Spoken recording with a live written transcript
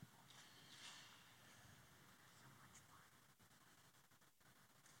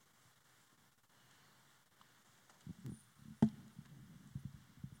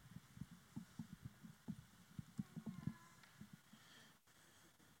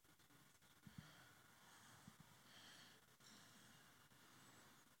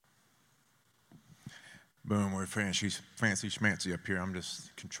Boom, we're fancy schmancy up here. I'm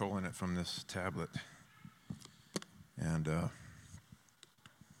just controlling it from this tablet. And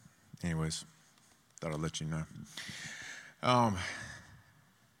anyways, thought I'd let you know.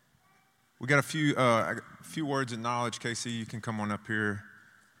 We got a few words of knowledge. Casey, you can come on up here.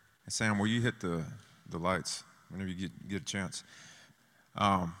 And Sam, will you hit the lights whenever you get a chance?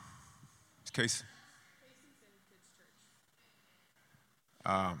 Casey?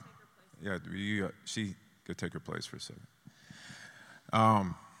 Yeah, she go take her place for a second.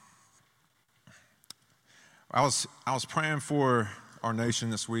 I was praying for our nation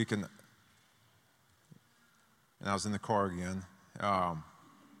this week, and I was in the car again.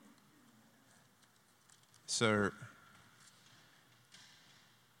 So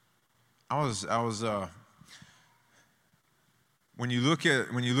I was when you look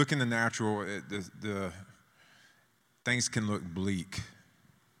in the natural, the things can look bleak.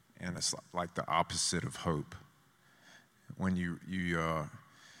 And it's like the opposite of hope. When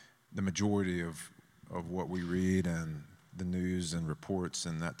the majority of what we read and the news and reports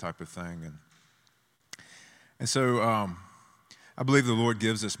and that type of thing, and so I believe the Lord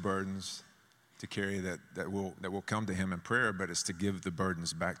gives us burdens to carry that will come to Him in prayer, but it's to give the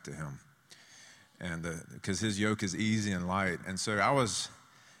burdens back to Him, and because His yoke is easy and light. And so I was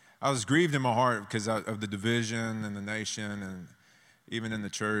grieved in my heart because of the division in the nation and even in the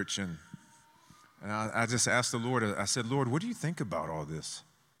church, and I just asked the Lord, I said, Lord, what do you think about all this?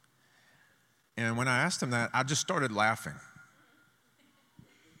 And when I asked Him that, I just started laughing.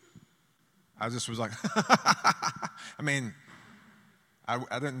 I just was like, I mean, I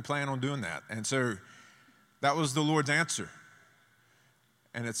didn't plan on doing that. And so that was the Lord's answer.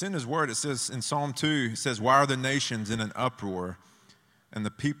 And it's in His Word. It says in Psalm 2, it says, why are the nations in an uproar and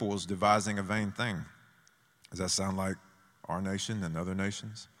the peoples devising a vain thing? Does that sound like our nation and other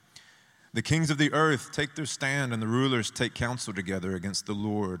nations? The kings of the earth take their stand, and the rulers take counsel together against the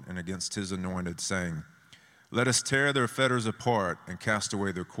Lord and against His anointed, saying, let us tear their fetters apart and cast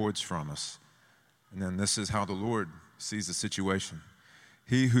away their cords from us. And then this is how the Lord sees the situation.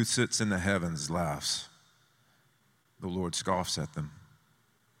 He who sits in the heavens laughs. The Lord scoffs at them.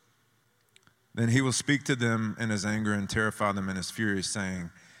 Then He will speak to them in His anger and terrify them in His fury,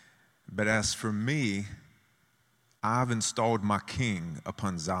 saying, but as for me, I've installed my king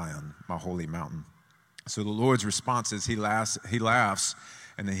upon Zion, my holy mountain. So the Lord's response is He laughs,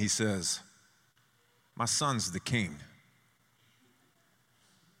 and then He says, my son's the king.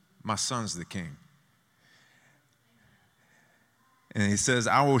 My son's the king. And He says,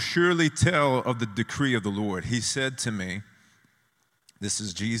 I will surely tell of the decree of the Lord. He said to me, this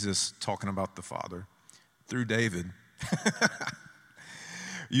is Jesus talking about the Father through David.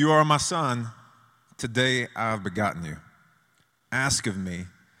 You are my son. Today I have begotten you. Ask of me,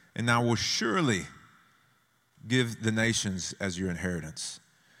 and I will surely give the nations as your inheritance,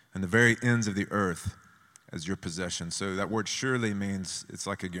 and the very ends of the earth as your possession. So that word surely means it's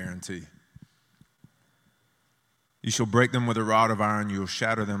like a guarantee. You shall break them with a rod of iron. You will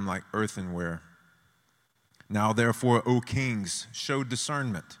shatter them like earthenware. Now therefore, O kings, show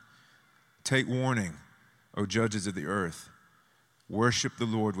discernment. Take warning, O judges of the earth. Worship the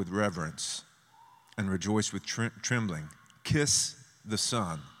Lord with reverence and rejoice with trembling. Kiss the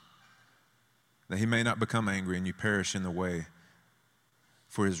Son, that He may not become angry and you perish in the way.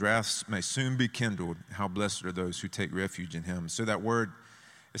 For His wrath may soon be kindled. How blessed are those who take refuge in Him. So that word,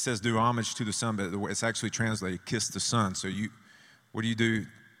 it says do homage to the Son, but it's actually translated kiss the Son. So what do you do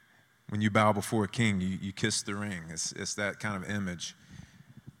when you bow before a king? You kiss the ring. It's that kind of image.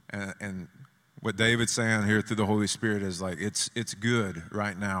 And what David's saying here through the Holy Spirit is like, it's good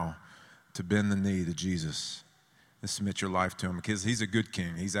right now to bend the knee to Jesus and submit your life to Him, because He's a good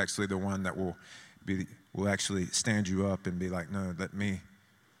king. He's actually the one that will actually stand you up and be like, no, let me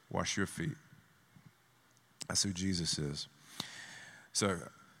wash your feet. That's who Jesus is. So,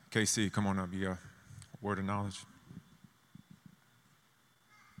 KC, come on up. You got a word of knowledge?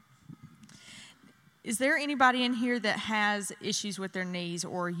 Is there anybody in here that has issues with their knees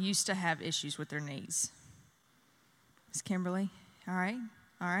or used to have issues with their knees? Miss Kimberly? All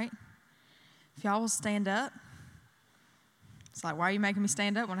right. If y'all will stand up. It's like, why are you making me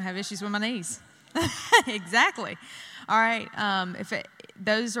stand up when I have issues with my knees? Exactly. All right.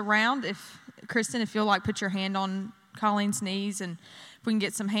 Those around, Kristen, if you'll like put your hand on Colleen's knees, and if we can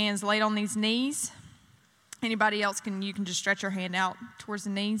get some hands laid on these knees. Anybody else you can just stretch your hand out towards the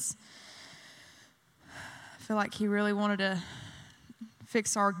knees. I feel like He really wanted to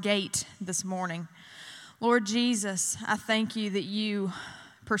fix our gait this morning. Lord Jesus, I thank You that You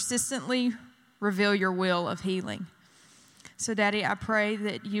persistently reveal Your will of healing. So, Daddy, I pray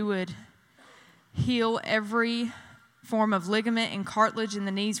that You would heal every form of ligament and cartilage in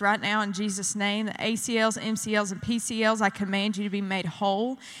the knees right now in Jesus' name. The ACLs, MCLs, and PCLs, I command you to be made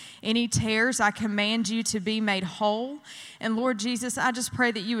whole. Any tears, I command you to be made whole. And Lord Jesus, I just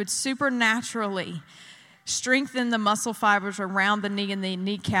pray that you would supernaturally strengthen the muscle fibers around the knee and the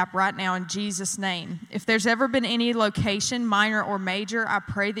kneecap right now in Jesus' name. If there's ever been any location, minor or major, I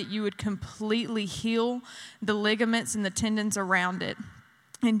pray that you would completely heal the ligaments and the tendons around it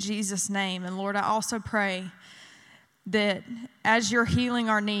in Jesus' name. And Lord, I also pray that as you're healing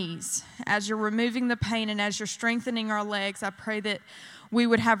our knees, as you're removing the pain, and as you're strengthening our legs, I pray that we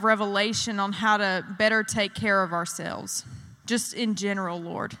would have revelation on how to better take care of ourselves, just in general,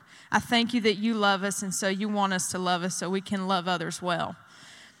 Lord. I thank you that you love us, and so you want us to love us so we can love others well.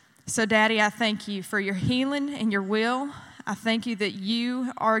 So, Daddy, I thank you for your healing and your will. I thank you that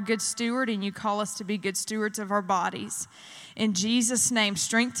you are a good steward, and you call us to be good stewards of our bodies. In Jesus' name,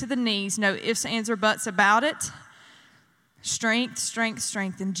 strength to the knees, no ifs, ands, or buts about it. Strength, strength,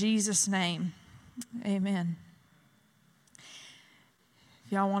 strength in Jesus' name. Amen.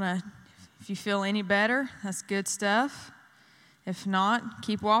 If you feel any better, that's good stuff. If not,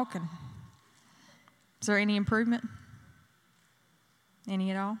 keep walking. Is there any improvement?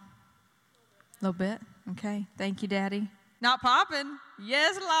 Any at all? A little bit? Okay. Thank you, Daddy. Not popping?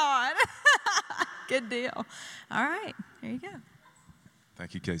 Yes, Lord. Good deal. All right. There you go.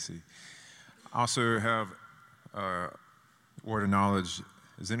 Thank you, Casey. I also have word of knowledge.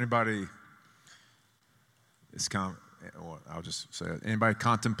 Is anybody, I'll just say it. Anybody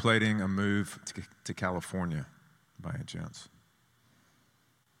contemplating a move to California by any chance?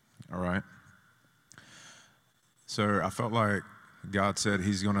 All right. So I felt like God said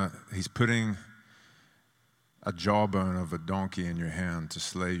he's putting a jawbone of a donkey in your hand to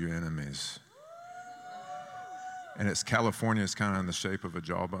slay your enemies. And California is kind of in the shape of a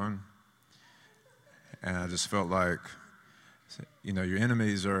jawbone. And I just felt like, your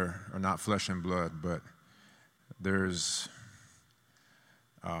enemies are not flesh and blood, but there's,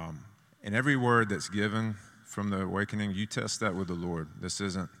 in every word that's given from the awakening, you test that with the Lord.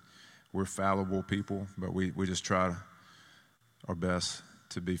 We're fallible people, but we just try our best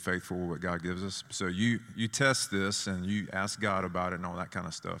to be faithful with what God gives us. So you test this and you ask God about it and all that kind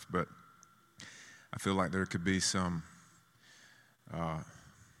of stuff, but I feel like there could be some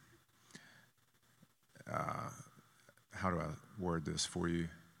how do I word this for you?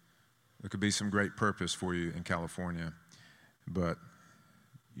 There could be some great purpose for you in California, but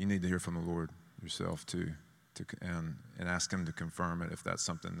you need to hear from the Lord yourself and ask Him to confirm it if that's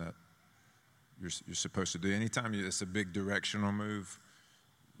something that you're supposed to do. Anytime it's a big directional move,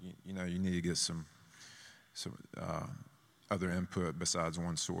 you need to get some other input besides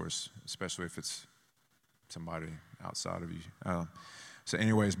one source, especially if it's somebody outside of you. So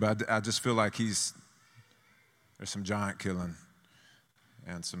anyways, but I just feel like there's some giant killing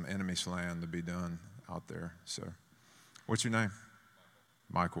and some enemy slaying to be done out there. So what's your name?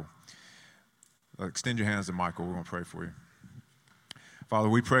 Michael. Extend your hands to Michael. We're going to pray for you. Father,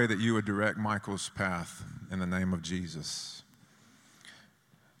 we pray that you would direct Michael's path in the name of Jesus.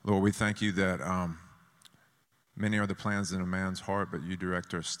 Lord, we thank you that many are the plans in a man's heart, but you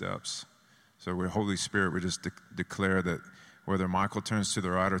direct our steps. So with Holy Spirit, we just declare that whether Michael turns to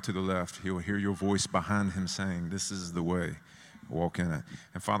the right or to the left, he will hear your voice behind him saying, this is the way, walk in it.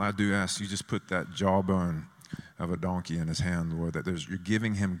 And Father, I do ask you just put that jawbone of a donkey in his hand, Lord, that you're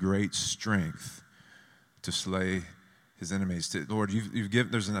giving him great strength to slay his enemies. Lord,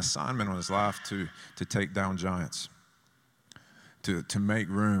 there's an assignment on his life to take down giants, to make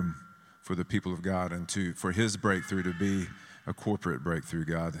room for the people of God, and for his breakthrough to be a corporate breakthrough,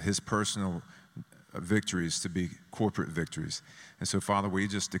 God, his personal victories to be corporate victories. And so, Father, we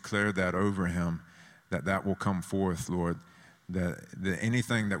just declare that over him, that will come forth, Lord, that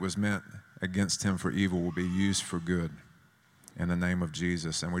anything that was meant against him for evil will be used for good in the name of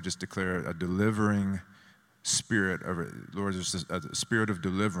Jesus. And we just declare a delivering spirit, Lord, there's a spirit of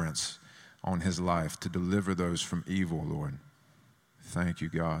deliverance on his life to deliver those from evil, Lord. Thank you,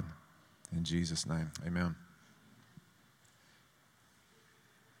 God. In Jesus' name, amen.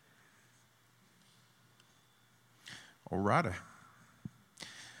 All righty.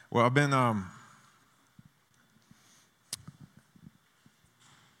 Well, I've been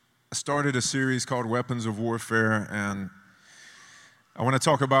started a series called Weapons of Warfare, and I want to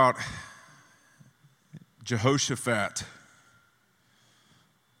talk about Jehoshaphat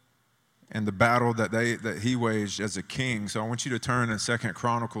and the battle that he waged as a king. So I want you to turn in 2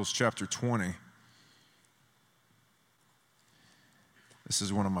 Chronicles chapter 20. This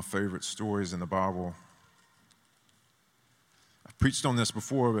is one of my favorite stories in the Bible. I've preached on this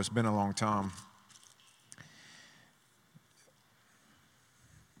before, but it's been a long time.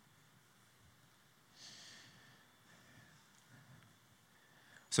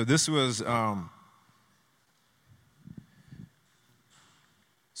 So this was,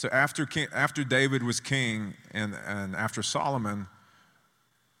 so after David was king and after Solomon,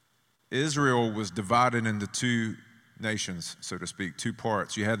 Israel was divided into two nations, so to speak, two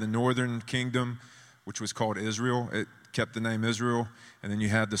parts. You had the northern kingdom, which was called Israel. It kept the name Israel. And then you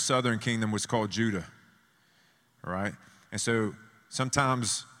had the southern kingdom, which was called Judah. All right? And so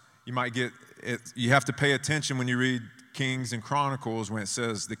sometimes you might get it, you have to pay attention when you read Kings and Chronicles when it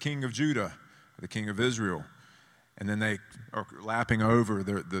says the king of Judah, or the king of Israel. And then they are lapping over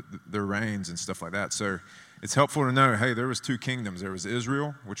their reigns and stuff like that. So it's helpful to know, hey, there was two kingdoms. There was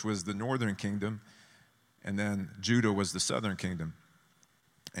Israel, which was the northern kingdom, and then Judah was the southern kingdom.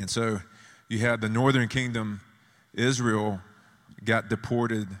 And so you had the northern kingdom, Israel, got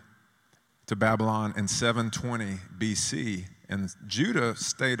deported to Babylon in 720 BC, and Judah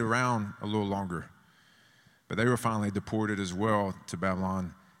stayed around a little longer. But they were finally deported as well to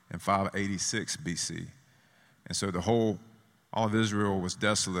Babylon in 586 BC. And so all of Israel was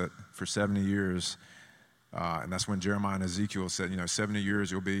desolate for 70 years. And that's when Jeremiah and Ezekiel said, 70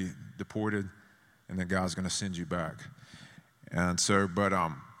 years you'll be deported, and then God's going to send you back. And so, but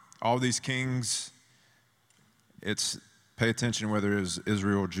all these kings, pay attention whether it is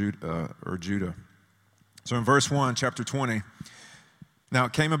Israel or Judah. So in verse 1, chapter 20, now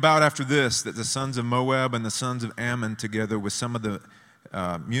it came about after this that the sons of Moab and the sons of Ammon, together with some of the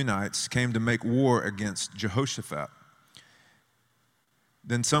Meunites, came to make war against Jehoshaphat.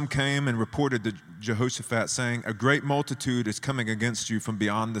 Then some came and reported to Jehoshaphat, saying, a great multitude is coming against you from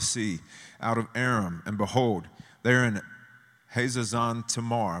beyond the sea, out of Aram, and behold, they are in Hazazon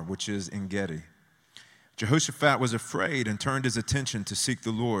Tamar, which is En Gedi. Jehoshaphat was afraid and turned his attention to seek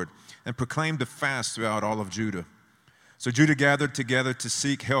the Lord, and proclaimed a fast throughout all of Judah. So Judah gathered together to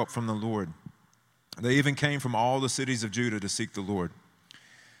seek help from the Lord. They even came from all the cities of Judah to seek the Lord.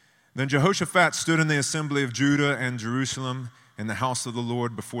 Then Jehoshaphat stood in the assembly of Judah and Jerusalem in the house of the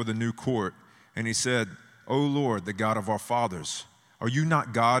Lord before the new court, and he said, O Lord, the God of our fathers, are you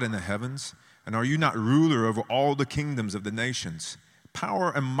not God in the heavens? And are you not ruler over all the kingdoms of the nations?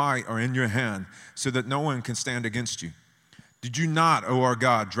 Power and might are in your hand, so that no one can stand against you. Did you not, O our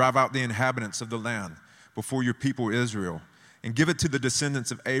God, drive out the inhabitants of the land before your people Israel, and give it to the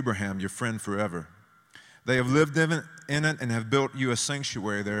descendants of Abraham, your friend forever? They have lived in it and have built you a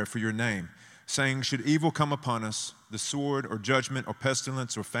sanctuary there for your name, saying, should evil come upon us, the sword or judgment or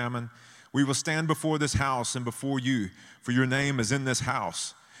pestilence or famine, we will stand before this house and before you, for your name is in this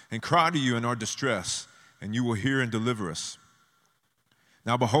house, and cry to you in our distress, and you will hear and deliver us.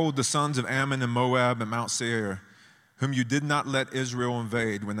 Now behold, the sons of Ammon and Moab and Mount Seir, whom you did not let Israel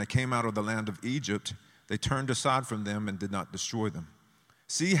invade when they came out of the land of Egypt, they turned aside from them and did not destroy them.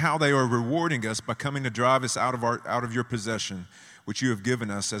 See how they are rewarding us by coming to drive us out of your possession, which you have given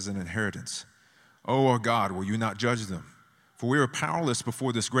us as an inheritance. O our God, will you not judge them? For we are powerless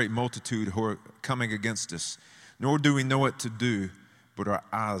before this great multitude who are coming against us, nor do we know what to do, but our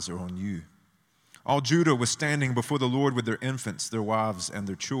eyes are on you. All Judah was standing before the Lord with their infants, their wives, and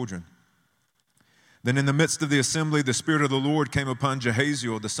their children. Then in the midst of the assembly, the Spirit of the Lord came upon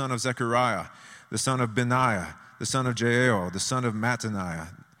Jehaziel, the son of Zechariah, the son of Benaiah, the son of Jael, the son of Mattaniah,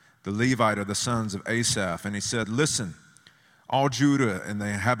 the Levite of the sons of Asaph. And he said, listen, all Judah and the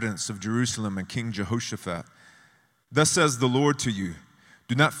inhabitants of Jerusalem and King Jehoshaphat, thus says the Lord to you,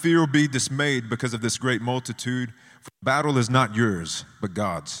 do not fear or be dismayed because of this great multitude, for the battle is not yours, but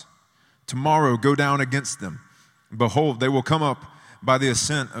God's. Tomorrow go down against them. Behold, they will come up by the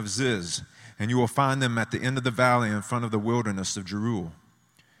ascent of Ziz, and you will find them at the end of the valley in front of the wilderness of Jeruel.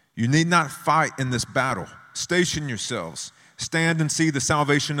 You need not fight in this battle. Station yourselves. Stand and see the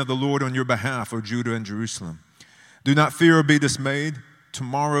salvation of the Lord on your behalf, O Judah and Jerusalem. Do not fear or be dismayed.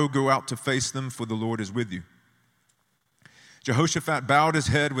 Tomorrow go out to face them, for the Lord is with you. Jehoshaphat bowed his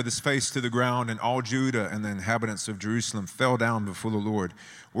head with his face to the ground, and all Judah and the inhabitants of Jerusalem fell down before the Lord,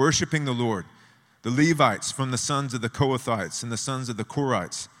 worshiping the Lord. The Levites from the sons of the Kohathites and the sons of the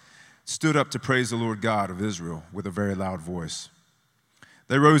Korites stood up to praise the Lord God of Israel with a very loud voice.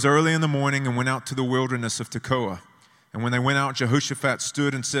 They rose early in the morning and went out to the wilderness of Tekoa. And when they went out, Jehoshaphat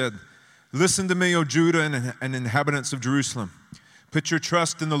stood and said, listen to me, O Judah and inhabitants of Jerusalem. Put your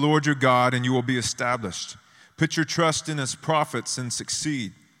trust in the Lord your God, and you will be established. Put your trust in his prophets and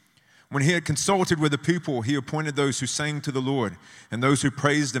succeed. When he had consulted with the people, he appointed those who sang to the Lord and those who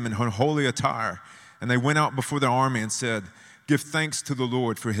praised him in holy attire. And they went out before the army and said, give thanks to the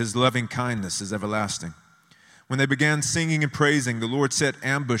Lord, for his loving kindness is everlasting. When they began singing and praising, the Lord set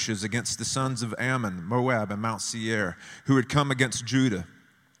ambushes against the sons of Ammon, Moab, and Mount Seir, who had come against Judah.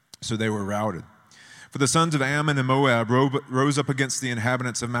 So they were routed. For the sons of Ammon and Moab rose up against the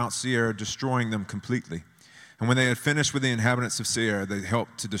inhabitants of Mount Seir, destroying them completely. And when they had finished with the inhabitants of Seir, they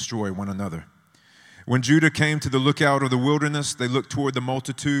helped to destroy one another. When Judah came to the lookout of the wilderness, they looked toward the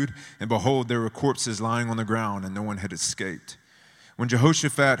multitude, and behold, there were corpses lying on the ground, and no one had escaped. When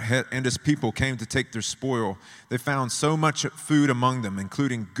Jehoshaphat and his people came to take their spoil, they found so much food among them,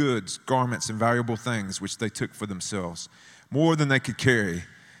 including goods, garments, and valuable things, which they took for themselves, more than they could carry.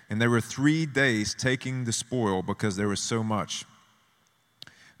 And they were 3 days taking the spoil because there was so much.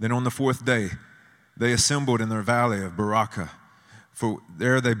 Then on the 4th day, they assembled in the valley of Barakah, for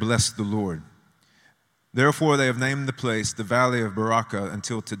there they blessed the Lord. Therefore they have named the place the valley of Barakah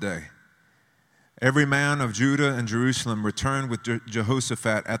until today. Every man of Judah and Jerusalem returned with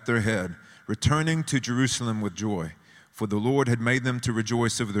Jehoshaphat at their head, returning to Jerusalem with joy, for the Lord had made them to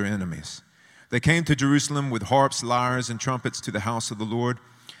rejoice over their enemies. They came to Jerusalem with harps, lyres, and trumpets to the house of the Lord,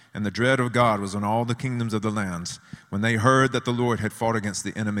 and the dread of God was on all the kingdoms of the lands when they heard that the Lord had fought against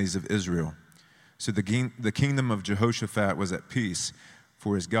the enemies of Israel. So the kingdom of Jehoshaphat was at peace,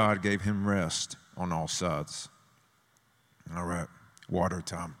 for his God gave him rest on all sides. All right, water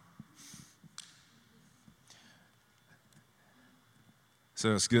time.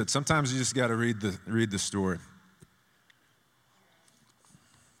 So it's good. Sometimes you just got to read the story.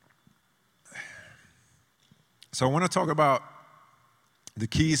 So I want to talk about the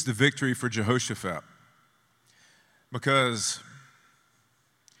keys to victory for Jehoshaphat. Because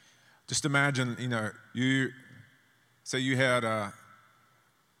just imagine, you say you had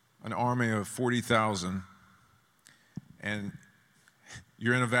an army of 40,000, and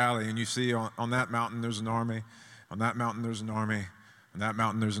you're in a valley, and you see on that mountain there's an army, on that mountain there's an army, on that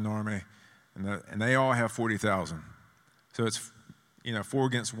mountain there's an army, and they all have 40,000. So it's 4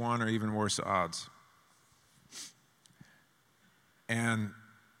 against 1 or even worse odds. And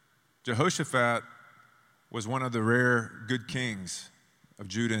Jehoshaphat was one of the rare good kings of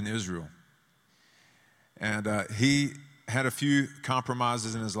Judah and Israel. And he had a few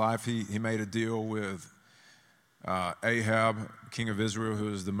compromises in his life. He made a deal with Ahab, king of Israel, who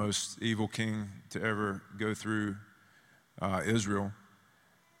was the most evil king to ever go through Israel.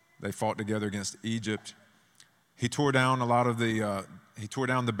 They fought together against Egypt. He tore down the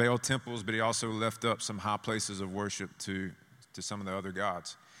Baal temples, but he also left up some high places of worship to some of the other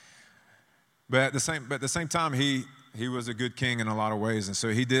gods. But at the same time, he was a good king in a lot of ways, and so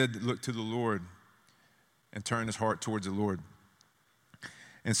he did look to the Lord and turn his heart towards the Lord.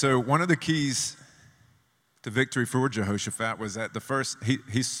 And so one of the keys to victory for Jehoshaphat was that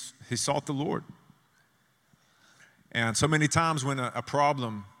he sought the Lord. And so many times when a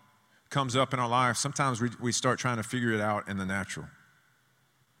problem comes up in our life, sometimes we start trying to figure it out in the natural,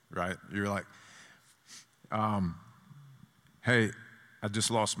 right? You're like, hey, I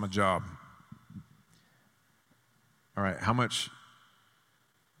just lost my job. All right, how much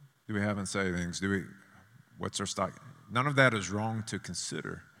do we have in savings? What's our stock? None of that is wrong to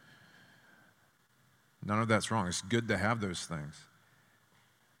consider. None of that's wrong. It's good to have those things.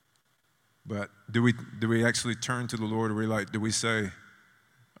 But do we actually turn to the Lord, or do we say,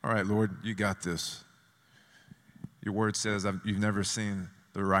 all right, Lord, you got this. Your word says you've never seen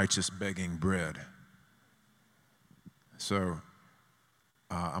the righteous begging bread. So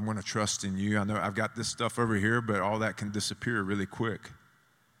I'm going to trust in you. I know I've got this stuff over here, but all that can disappear really quick.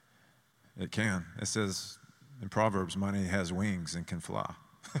 It can. It says in Proverbs, money has wings and can fly.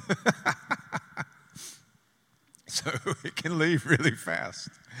 So it can leave really fast.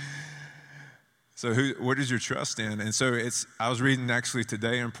 So what is your trust in? And so I was reading actually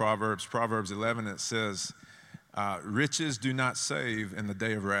today in Proverbs 11, it says, riches do not save in the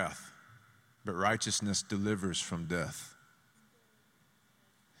day of wrath, but righteousness delivers from death.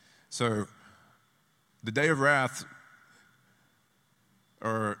 So the day of wrath,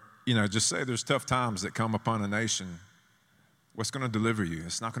 or, just say there's tough times that come upon a nation, what's going to deliver you?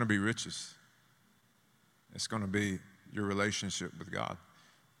 It's not going to be riches. It's going to be your relationship with God.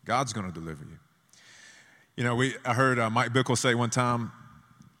 God's going to deliver you. I heard Mike Bickle say one time,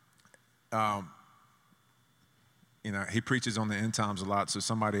 he preaches on the end times a lot, so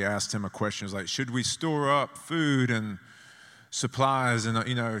somebody asked him a question. It was like, should we store up food and supplies,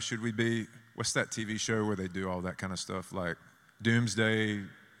 and, should we be, what's that TV show where they do all that kind of stuff, like Doomsday,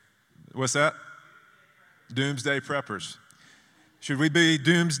 what's that? Doomsday Preppers. Should we be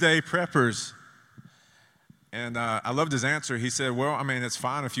Doomsday Preppers? And I loved his answer. He said, well, it's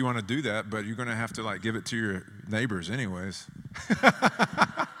fine if you want to do that, but you're going to have to, give it to your neighbors anyways.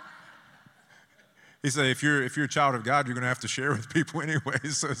 He said, if you're a child of God, you're going to have to share with people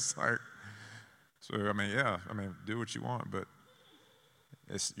anyways. So it's like, do what you want, but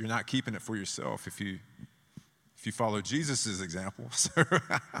You're not keeping it for yourself if you follow Jesus' example.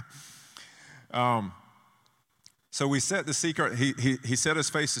 So we set to seek he set his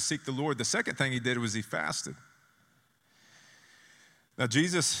face to seek the Lord. The second thing he did was he fasted. Now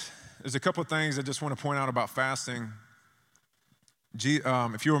Jesus, there's a couple of things I just want to point out about fasting.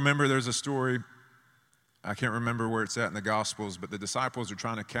 If you remember, there's a story, I can't remember where it's at in the Gospels, but the disciples are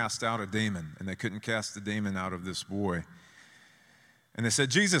trying to cast out a demon, and they couldn't cast the demon out of this boy. And they said,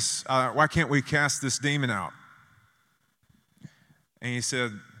 Jesus, why can't we cast this demon out? And he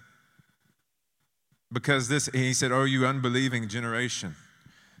said, he said, oh, you unbelieving generation.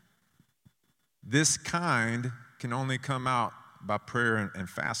 This kind can only come out by prayer and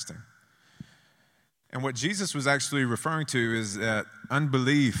fasting. And what Jesus was actually referring to is that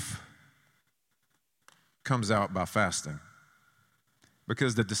unbelief comes out by fasting.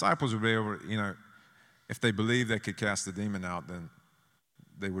 Because the disciples would be able to, if they believed they could cast the demon out, then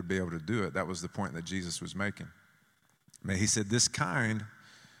they would be able to do it. That was the point that Jesus was making. He said, this kind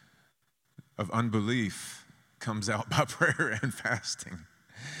of unbelief comes out by prayer and fasting.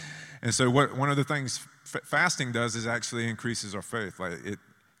 And so one of the things fasting does is actually increases our faith.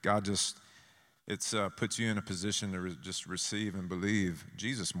 God just puts you in a position to just receive and believe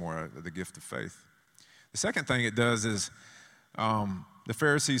Jesus more, the gift of faith. The second thing it does is the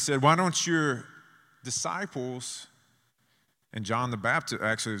Pharisees said, why don't your disciples, and John the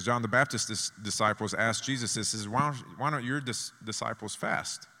Baptist's disciples asked Jesus this, is why don't your disciples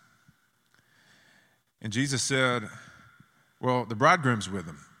fast? And Jesus said, well, the bridegroom's with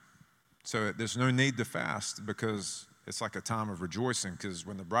them. So there's no need to fast because it's like a time of rejoicing, because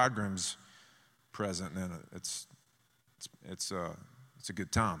when the bridegroom's present, then it's a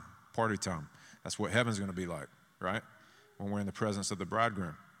good time, party time. That's what heaven's going to be like, right? When we're in the presence of the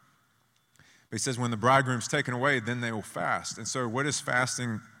bridegroom. But he says when the bridegroom's taken away, then they will fast. And so what is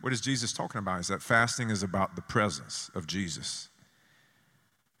fasting? What is Jesus talking about? Is that fasting is about the presence of Jesus.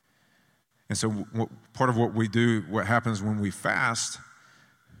 And so part of what we do, what happens when we fast,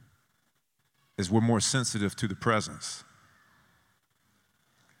 is we're more sensitive to the presence.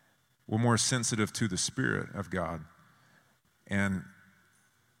 We're more sensitive to the Spirit of God. And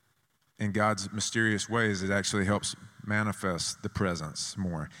in God's mysterious ways, it actually helps manifest the presence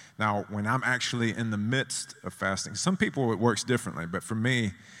more. Now, when I'm actually in the midst of fasting, some people it works differently, but for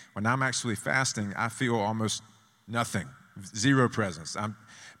me, when I'm actually fasting, I feel almost nothing, zero presence.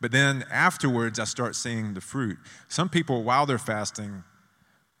 But then afterwards, I start seeing the fruit. Some people, while they're fasting,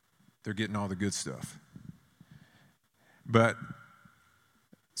 they're getting all the good stuff. But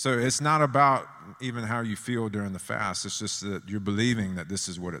so it's not about even how you feel during the fast. It's just that you're believing that this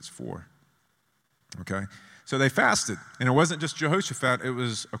is what it's for. Okay? So they fasted. And it wasn't just Jehoshaphat, it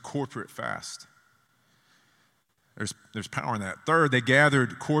was a corporate fast. There's power in that. Third, they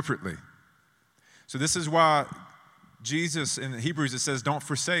gathered corporately. So this is why Jesus, in Hebrews, it says, don't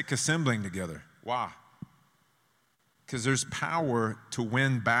forsake assembling together. Why? Because there's power to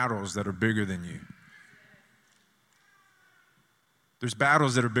win battles that are bigger than you. There's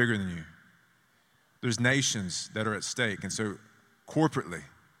battles that are bigger than you. There's nations that are at stake. And so corporately,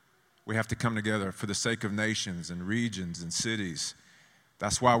 we have to come together for the sake of nations and regions and cities.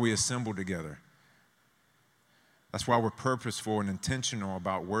 That's why we assemble together. That's why we're purposeful and intentional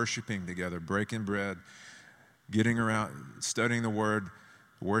about worshiping together, breaking bread, getting around, studying the Word,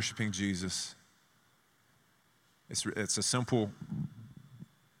 worshiping Jesus. It's a simple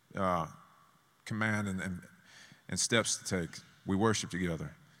command and steps to take. We worship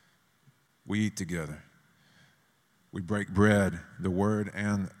together. We eat together. We break bread, the Word,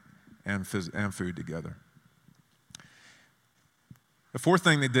 and food together. The fourth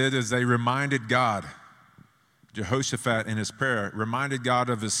thing they did is they reminded God. Jehoshaphat in his prayer reminded God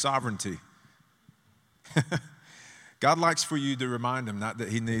of his sovereignty. God likes for you to remind him, not that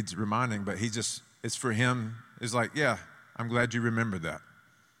he needs reminding, but it's for him. It's like, yeah, I'm glad you remember that.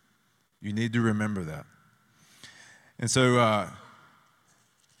 You need to remember that. And so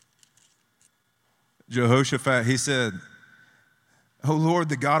Jehoshaphat, he said, "Oh Lord,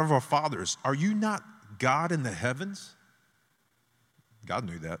 the God of our fathers, are you not God in the heavens?" God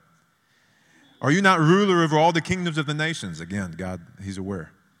knew that. "Are you not ruler over all the kingdoms of the nations?" Again, God, he's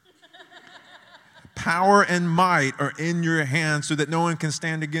aware. "Power and might are in your hands so that no one can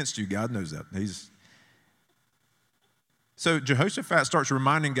stand against you." God knows that. So Jehoshaphat starts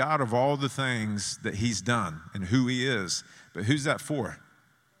reminding God of all the things that he's done and who he is. But who's that for?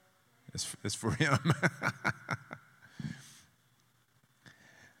 It's for him.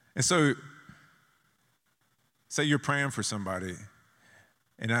 And so, say you're praying for somebody.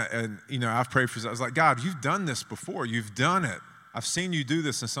 And I've prayed for. I was like, God, you've done this before. You've done it. I've seen you do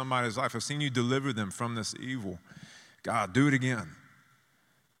this in somebody's life. I've seen you deliver them from this evil. God, do it again.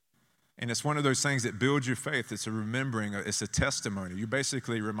 And it's one of those things that builds your faith. It's a remembering. It's a testimony. You're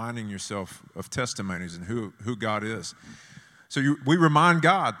basically reminding yourself of testimonies and who God is. So we remind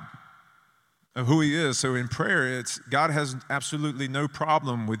God of who he is. So in prayer, God has absolutely no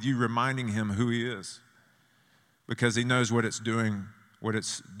problem with you reminding him who he is, because he knows what it's doing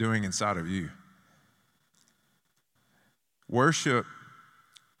inside of you. Worship,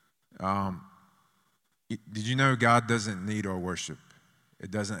 did you know God doesn't need our worship? It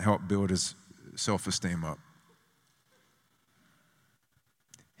doesn't help build his self-esteem up.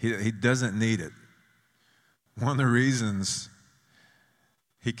 He doesn't need it. One of the reasons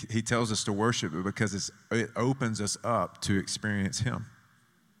he tells us to worship it because it opens us up to experience him.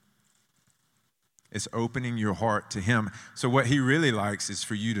 It's opening your heart to him. So what he really likes is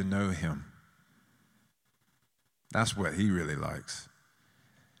for you to know him. That's what he really likes.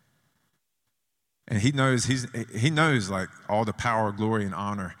 And he knows like all the power, glory, and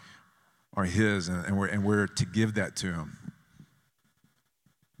honor are his, and we're to give that to him.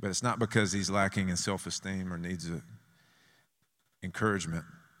 But it's not because he's lacking in self-esteem or needs encouragement,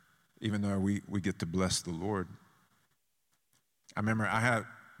 even though we get to bless the Lord. I remember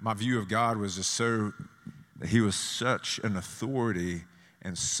my view of God was just so that he was such an authority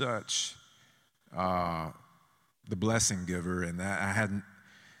and such the blessing giver, and that I had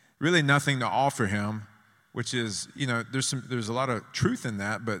really nothing to offer him, which is, there's a lot of truth in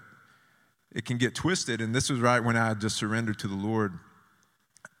that, but it can get twisted. And this was right when I had just surrendered to the Lord.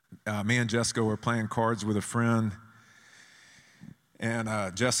 Me and Jessica were playing cards with a friend,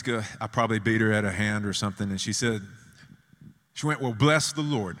 and Jessica, I probably beat her at a hand or something, and she went, well, bless the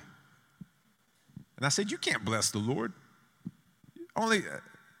Lord. And I said, you can't bless the Lord. Only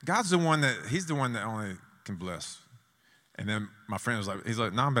God's he's the one that only can bless. And then my friend was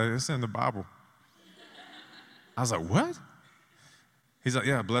like, nah, but it's in the Bible. I was like, what? He's like,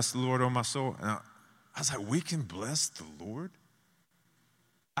 yeah, bless the Lord, oh my soul. And I was like, we can bless the Lord?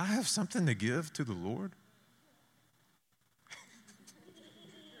 I have something to give to the Lord?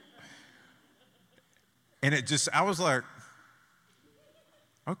 And I was like,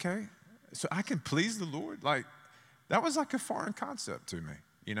 okay, so I can please the Lord? Like, that was like a foreign concept to me,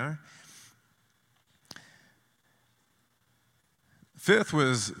 Fifth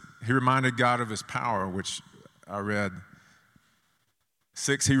was he reminded God of his power, which I read.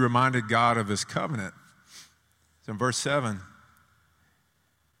 6, he reminded God of his covenant. So in verse 7,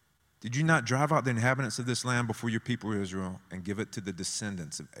 did you not drive out the inhabitants of this land before your people Israel and give it to the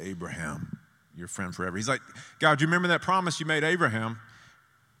descendants of Abraham, your friend forever? He's like, God, do you remember that promise you made Abraham?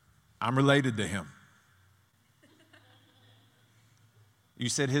 I'm related to him. You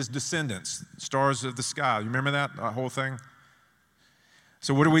said his descendants, stars of the sky. You remember that whole thing?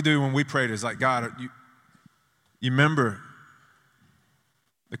 So what do we do when we pray? It's like, God, you remember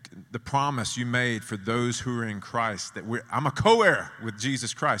the promise you made for those who are in Christ, that I'm a co-heir with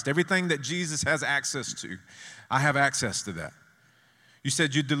Jesus Christ. Everything that Jesus has access to, I have access to that. You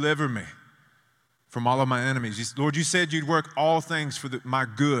said you'd deliver me from all of my enemies. Lord, you said you'd work all things for my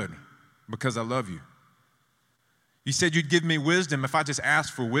good because I love you. You said you'd give me wisdom if I just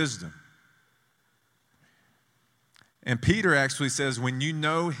asked for wisdom. And Peter actually says when you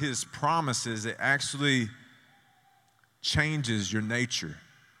know his promises, it actually changes your nature.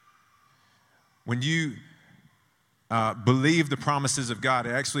 When you believe the promises of God,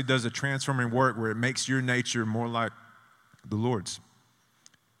 it actually does a transforming work where it makes your nature more like the Lord's.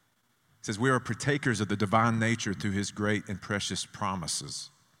 It says we are partakers of the divine nature through his great and precious promises.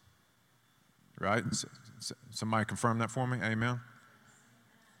 Right? Somebody confirm that for me? Amen.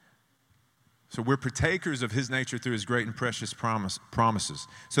 So we're partakers of his nature through his great and precious promises.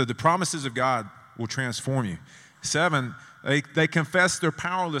 So the promises of God will transform you. 7, they confess their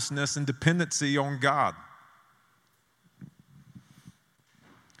powerlessness and dependency on God.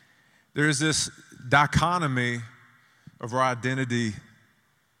 There's this dichotomy of our identity,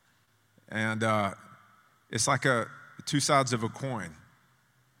 and it's like two sides of a coin.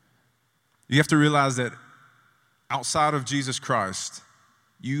 You have to realize that outside of Jesus Christ,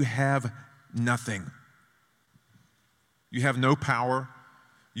 you have nothing. You have no power.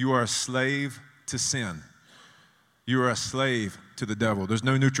 You are a slave to sin. You are a slave to the devil. There's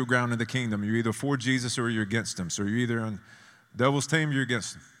no neutral ground in the kingdom. You're either for Jesus or you're against him. So you're either on the devil's team or you're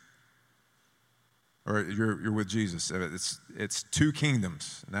against him. Or you're with Jesus. It's two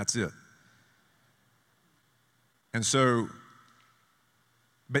kingdoms, and that's it. And so,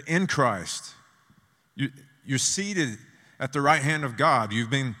 but in Christ, you're seated at the right hand of God. You've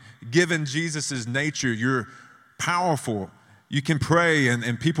been given Jesus' nature. You're powerful. You can pray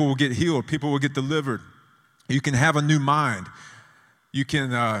and people will get healed. People will get delivered. You can have a new mind. You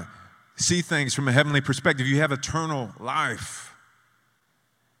can see things from a heavenly perspective. You have eternal life.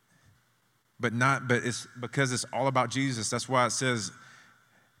 But it's because it's all about Jesus. That's why it says,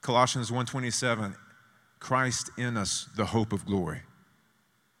 Colossians 1:27, Christ in us, the hope of glory.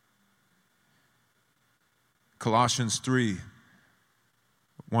 Colossians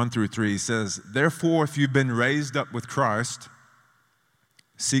 3:1-3 says, therefore, if you've been raised up with Christ,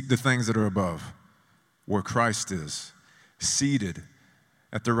 seek the things that are above, where Christ is, seated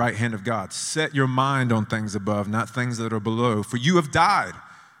at the right hand of God. Set your mind on things above, not things that are below. For you have died,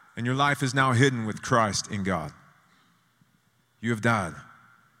 and your life is now hidden with Christ in God. You have died.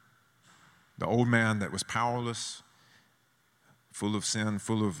 The old man that was powerless, full of sin,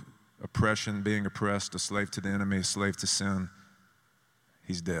 full of oppression, being oppressed, a slave to the enemy, a slave to sin,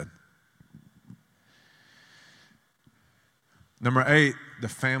 he's dead. Number 8, the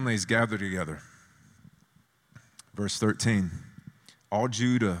families gather together. Verse 13, all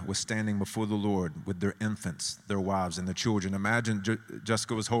Judah was standing before the Lord with their infants, their wives, and their children. Imagine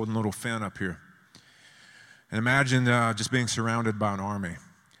Jessica was holding little Finn up here. And imagine just being surrounded by an army.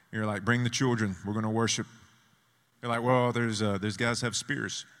 You're like, bring the children, we're going to worship. You're like, well, there's guys that have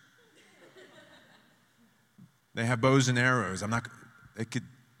spears. They have bows and arrows. They could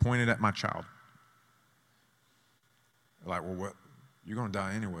point it at my child. They're like, well, what? You're going to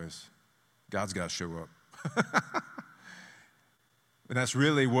die anyways. God's got to show up. And that's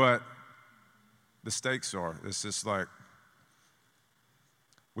really what the stakes are. It's just like,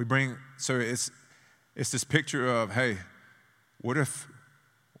 it's this picture of, hey, what if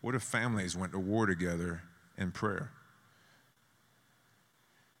families went to war together in prayer?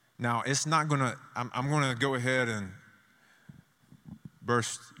 Now, it's not going to, I'm going to go ahead and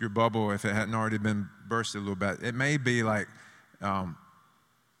burst your bubble if it hadn't already been bursted a little bit. It may be like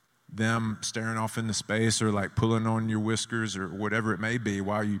them staring off into space or like pulling on your whiskers or whatever it may be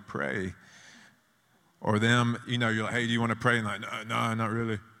while you pray. Or them, you're like, hey, do you want to pray? And like, no, not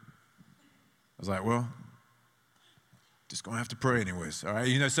really. I was like, well, just going to have to pray anyways, all right?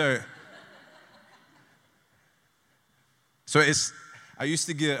 So I used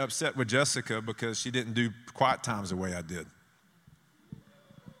to get upset with Jessica because she didn't do quiet times the way I did.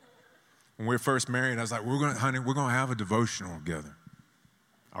 When we were first married, I was like, we're going to have a devotional together.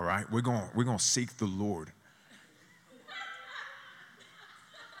 All right? We're going to seek the Lord.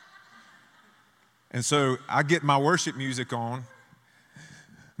 And so I get my worship music on.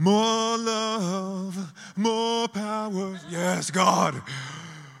 More love, more power. Yes, God.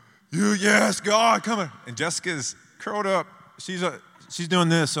 Yes, God. Come on. And Jessica's curled up. She's doing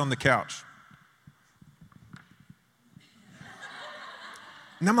this on the couch.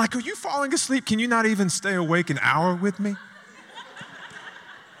 And I'm like, are you falling asleep? Can you not even stay awake an hour with me?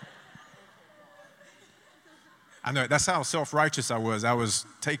 I know, that's how self-righteous I was. I was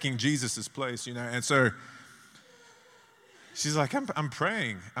taking Jesus' place, And so she's like, I'm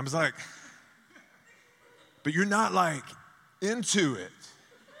praying. I was like, but you're not like into it.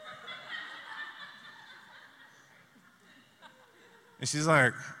 And she's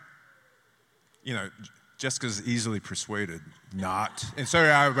like, Jessica's easily persuaded not. And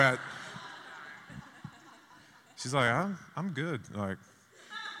so she's like, I'm good. Like,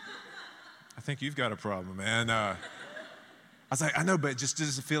 I think you've got a problem. And I was like, I know, but it just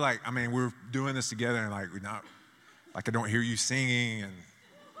doesn't feel like, we're doing this together and like, we're not, like I don't hear you singing and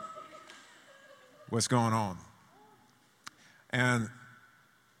what's going on. And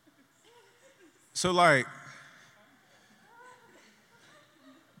so like,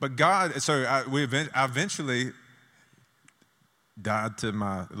 but God, so I eventually died to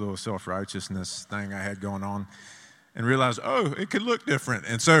my little self-righteousness thing I had going on and realized, it could look different.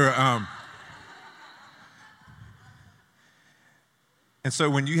 And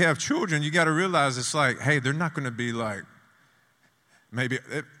so when you have children, you got to realize it's like, hey, they're not going to be like,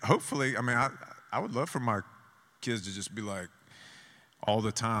 hopefully, I would love for my kids to just be like all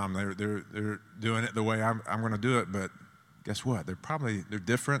the time. They're doing it the way I'm going to do it, but guess what? They're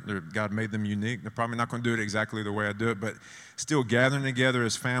different. God made them unique. They're probably not going to do it exactly the way I do it, but still gathering together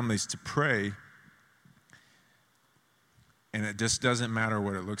as families to pray. And it just doesn't matter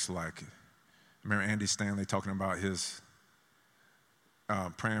what it looks like. I remember Andy Stanley talking about his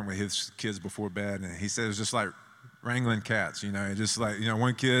praying with his kids before bed, and he said it was just like wrangling cats, just like,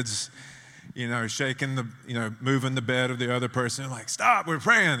 one kid's, shaking moving the bed of the other person, like, stop, we're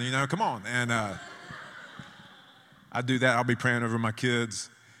praying, come on. And I do that. I'll be praying over my kids,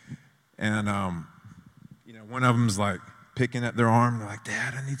 and one of them's like picking at their arm. They're like,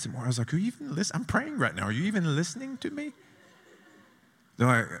 Dad, I need some more. I was like, are you even listening? I'm praying right now. Are you even listening to me? They're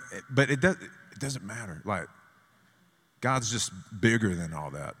like, but it doesn't matter. Like, God's just bigger than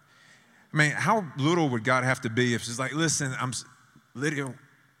all that. I mean, how little would God have to be if she's like, listen, Lydia,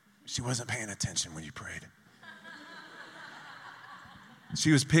 she wasn't paying attention when you prayed.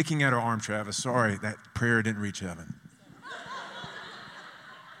 She was picking at her arm, Travis. Sorry, that prayer didn't reach heaven.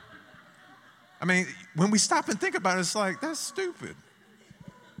 I mean, when we stop and think about it, it's like, that's stupid.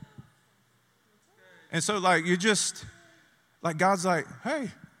 And so, like, you just, like, God's like, hey,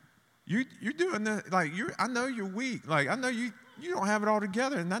 you're doing that. Like, I know you're weak. Like, I know you don't have it all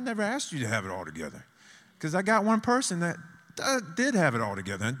together, and I never asked you to have it all together. Because I got one person that did have it all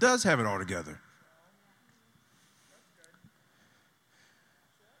together and does have it all together.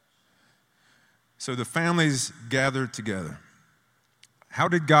 So the families gathered together. How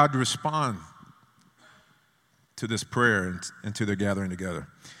did God respond to this prayer and to their gathering together?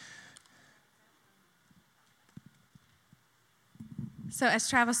 So as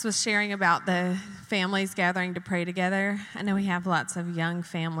Travis was sharing about the families gathering to pray together, I know we have lots of young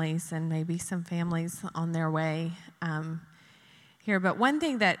families and maybe some families on their way here. But one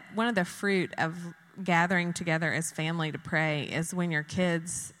of the fruit of gathering together as family to pray is when your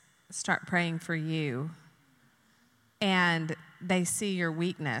kids start praying for you and they see your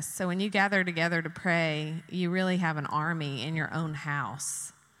weakness. So when you gather together to pray, you really have an army in your own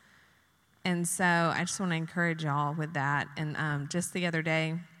house. And so I just want to encourage y'all with that. And just the other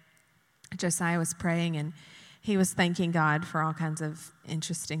day, Josiah was praying and he was thanking God for all kinds of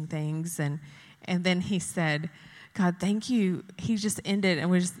interesting things. And then he said, God, thank you. He just ended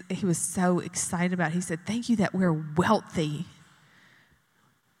and he was so excited about it. He said, thank you that we're wealthy.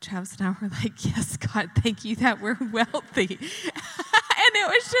 Travis and I were like, yes, God, thank you that we're wealthy. And it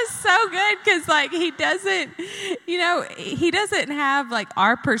was just so good because, like, he doesn't have, like,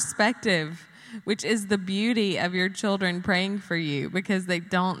 our perspective, which is the beauty of your children praying for you because they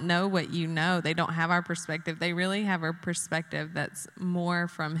don't know what you know. They don't have our perspective. They really have a perspective that's more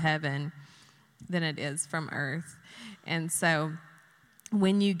from heaven than it is from earth. And so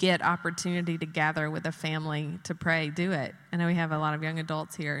when you get opportunity to gather with a family to pray, do it. I know we have a lot of young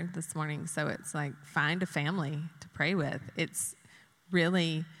adults here this morning, so it's like find a family to pray with. It's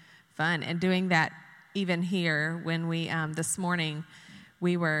really fun. And doing that even here when we, this morning,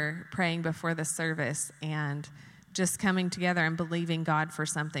 we were praying before the service and just coming together and believing God for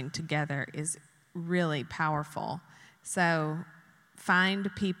something together is really powerful. So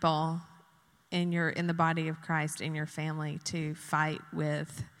find people in the body of Christ, in your family, to fight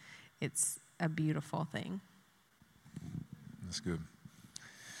with. It's a beautiful thing. That's good.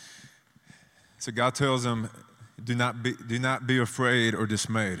 So God tells them, do not be afraid or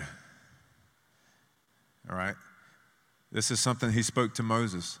dismayed. All right? This is something he spoke to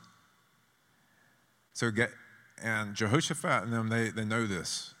Moses. And Jehoshaphat and them, they know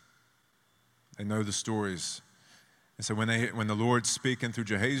this. They know the stories. And so when the Lord's speaking through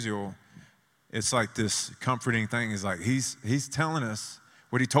Jehaziel, it's like this comforting thing. He's like, he's telling us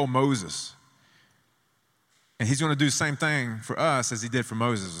what he told Moses. And he's going to do the same thing for us as he did for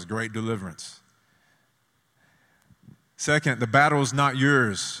Moses. It's a great deliverance. Second, the battle is not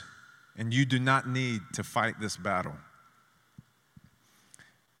yours, and you do not need to fight this battle.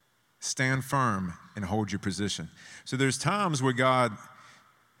 Stand firm and hold your position. So there's times where God's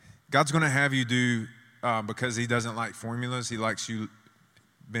going to have you do, because he doesn't like formulas, he likes you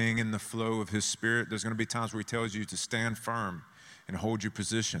being in the flow of his spirit. There's going to be times where he tells you to stand firm and hold your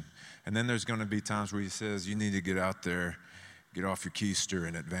position. And then there's going to be times where he says you need to get out there, get off your keister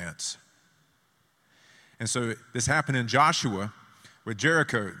and advance. And so this happened in Joshua with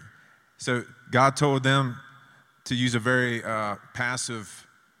Jericho. So God told them to use a very passive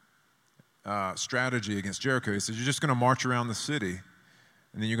strategy against Jericho. He said, you're just going to march around the city,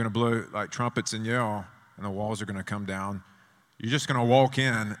 and then you're going to blow like trumpets and yell, and the walls are going to come down. You're just going to walk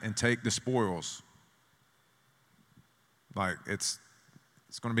in and take the spoils. Like it's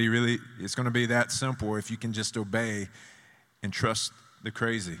going to be that simple if you can just obey and trust the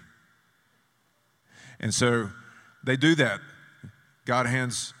crazy. And so they do that. God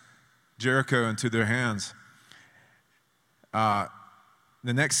hands Jericho into their hands. The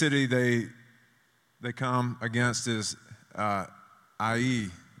next city they come against is Ai,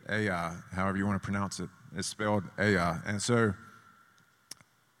 however you want to pronounce it. It's spelled Ai. And so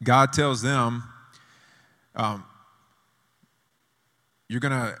God tells them, you're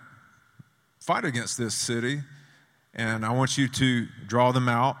going to fight against this city, and I want you to draw them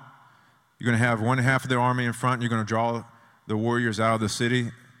out. You're going to have one half of the army in front. You're going to draw the warriors out of the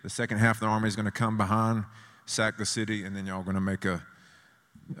city. The second half of the army is going to come behind, sack the city, and then y'all are going to make a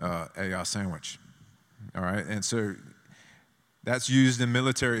sandwich. All right? And so That's used in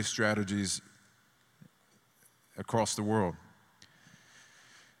military strategies across the world.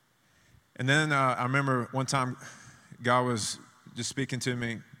 And then I remember one time God was just speaking to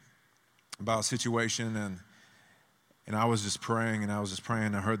me about a situation, and I was just praying, and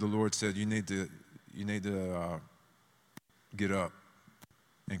I heard the Lord said, you need to get up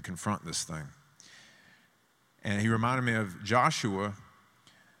and confront this thing. And he reminded me of Joshua,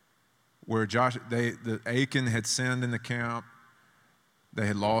 where the Achan had sinned in the camp. They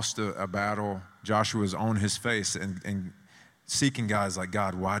had lost a battle. Joshua was on his face and seeking guys like,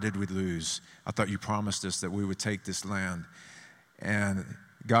 God, why did we lose? I thought you promised us that we would take this land. And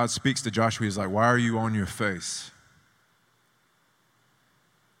God speaks to Joshua. He's like, why are you on your face?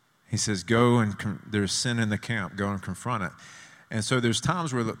 He says, go and there's sin in the camp. Go and confront it. And so there's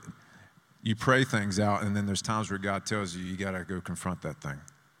times where you pray things out, and then there's times where God tells you, you got to go confront that thing.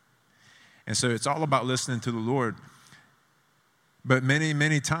 And so it's all about listening to the Lord. But many,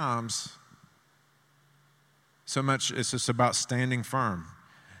 many times, so much it's just about standing firm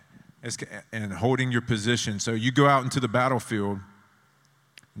and holding your position. So you go out into the battlefield,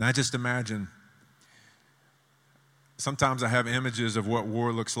 and I just imagine, sometimes I have images of what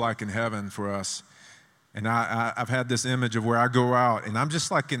war looks like in heaven for us. And I've had this image of where I go out, and I'm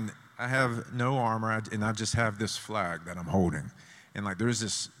just like I have no armor, and I just have this flag that I'm holding. And like there's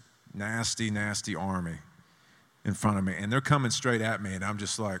this nasty, nasty army in front of me, and they're coming straight at me, and I'm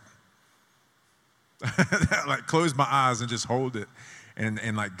just like, like close my eyes and just hold it.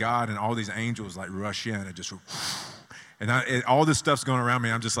 And like God and all these angels like rush in and just, and all this stuff's going around me.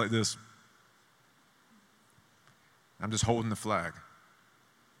 I'm just like this. I'm just holding the flag.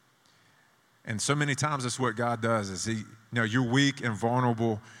 And so many times that's what God does is you're weak and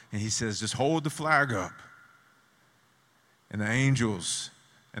vulnerable, and he says, just hold the flag up. And the angels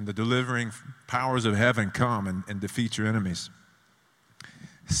and the delivering powers of heaven come and defeat your enemies.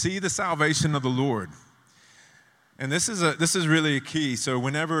 See the salvation of the Lord. And this is really a key. So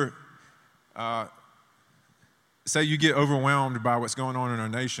whenever, say you get overwhelmed by what's going on in our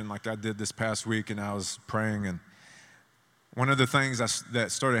nation, like I did this past week, and I was praying, and one of the things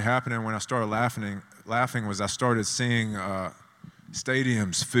that started happening when I started laughing was I started seeing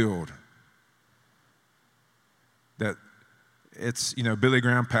stadiums filled. That it's, Billy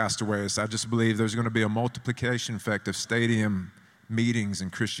Graham passed away, so I just believe there's going to be a multiplication effect of stadium meetings in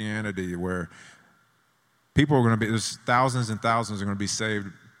Christianity where people are going to be, there's thousands and thousands are going to be saved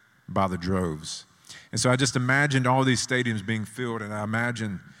by the droves. And so I just imagined all these stadiums being filled, and I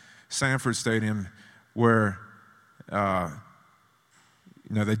imagined Sanford Stadium where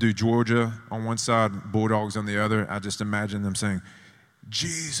they do Georgia on one side, Bulldogs on the other. I just imagine them saying,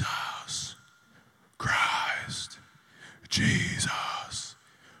 Jesus Christ, Jesus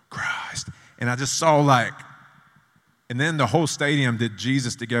Christ. And I just saw and then the whole stadium did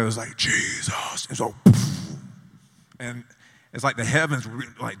Jesus together. It was like, Jesus. And so, and it's like the heavens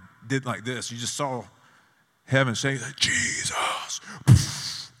did like this. You just saw heaven saying, Jesus.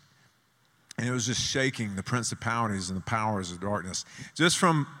 And it was just shaking the principalities and the powers of darkness. Just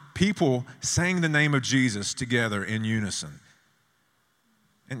from people saying the name of Jesus together in unison.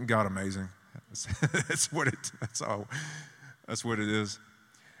 Isn't God amazing? That's what it is.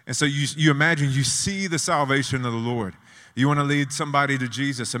 And so you imagine, you see the salvation of the Lord. You want to lead somebody to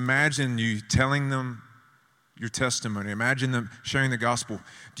Jesus. Imagine you telling them your testimony. Imagine them sharing the gospel.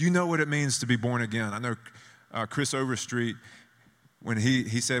 Do you know what it means to be born again? I know Chris Overstreet, when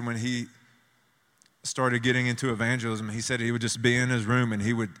he said when he started getting into evangelism, he said he would just be in his room and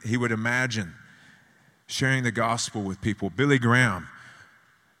he would imagine sharing the gospel with people. Billy Graham,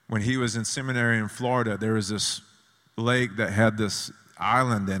 when he was in seminary in Florida, there was this lake that had this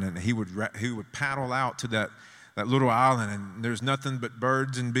island in it, and he would paddle out to that little island, and there's nothing but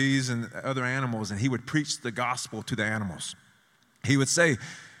birds and bees and other animals, and he would preach the gospel to the animals. He would say,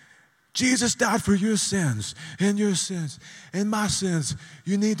 Jesus died for your sins and my sins.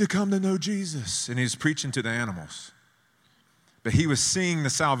 You need to come to know Jesus. And he's preaching to the animals. But he was seeing the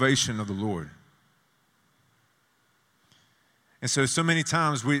salvation of the Lord. And so many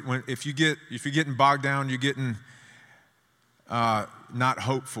times if you're getting bogged down, you're getting not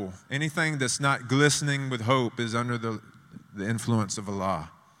hopeful. Anything that's not glistening with hope is under the influence of Allah.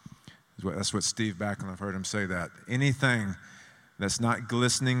 That's what Steve Backlund, I've heard him say that. Anything that's not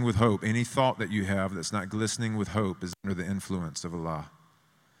glistening with hope, any thought that you have that's not glistening with hope is under the influence of Allah.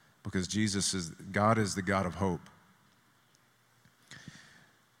 Because God is the God of hope.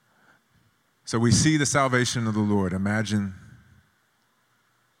 So we see the salvation of the Lord. Imagine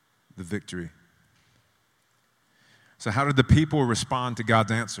the victory. So how did the people respond to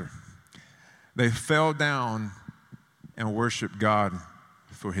God's answer? They fell down and worshiped God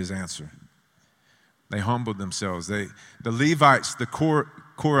for his answer. They humbled themselves. The Levites, the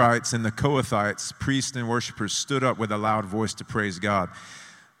Korites, and the Kohathites, priests and worshipers, stood up with a loud voice to praise God.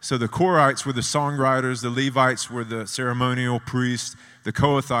 So the Korites were the songwriters, the Levites were the ceremonial priests, the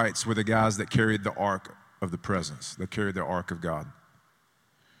Kohathites were the guys that carried the ark of the presence. They carried the ark of God.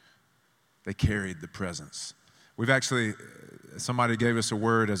 They carried the presence. We've actually, somebody gave us a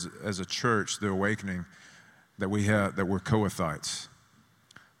word as a church, the awakening, that we're Kohathites.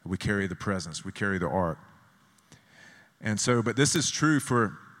 We carry the presence. We carry the ark. And so, but this is true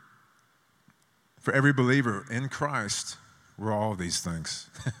for every believer in Christ. We're all these things.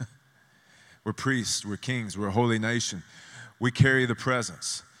 We're priests. We're kings. We're a holy nation. We carry the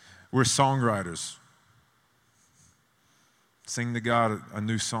presence. We're songwriters. Sing to God a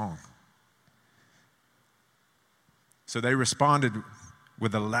new song. So they responded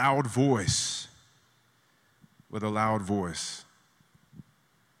with a loud voice. With a loud voice.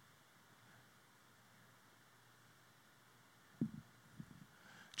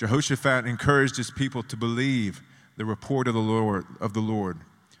 Jehoshaphat encouraged his people to believe the report of the Lord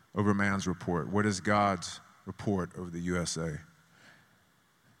over man's report. What is God's report over the USA?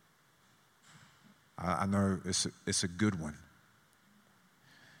 I know it's a good one.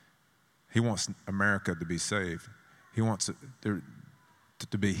 He wants America to be saved. He wants there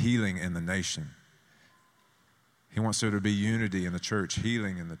to be healing in the nation. He wants there to be unity in the church,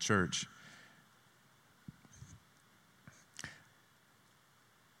 healing in the church.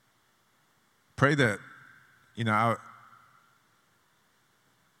 Pray that, I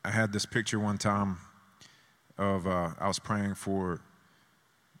had this picture one time of, I was praying for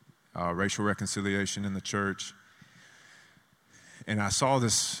racial reconciliation in the church. And I saw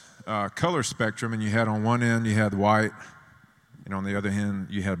this color spectrum, and you had on one end, you had white, and on the other end,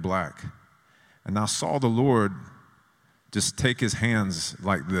 you had black. And I saw the Lord just take his hands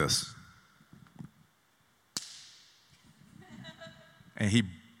like this. And he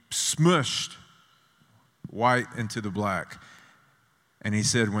smushed white into the black. And he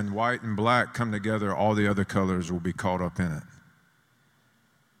said, when white and black come together, all the other colors will be caught up in it.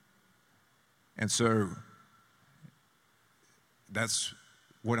 And so that's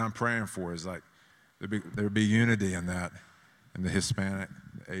what I'm praying for, is like there be unity in that. And the Hispanic,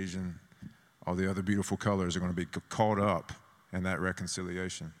 the Asian, all the other beautiful colors are going to be caught up in that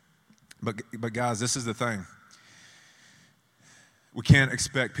reconciliation. But guys, this is the thing. We can't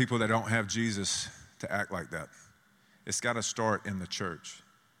expect people that don't have Jesus to act like that. It's got to start in the church,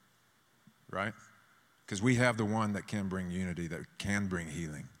 right? Because we have the one that can bring unity, that can bring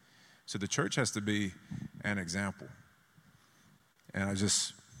healing. So the church has to be an example. And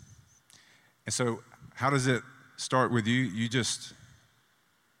so how does it start with you? You just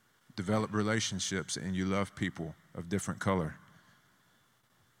develop relationships and you love people of different color.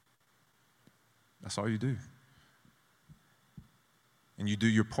 That's all you do. And you do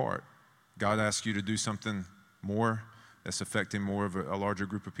your part. God asks you to do something more that's affecting more of a larger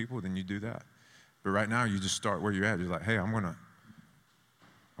group of people, then you do that. But right now, you just start where you're at. You're like, hey, I'm going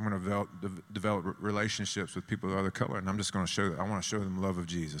to develop relationships with people of other color, and I'm just going to I want to show them the love of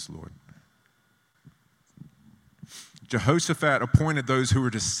Jesus, Lord. Jehoshaphat appointed those who were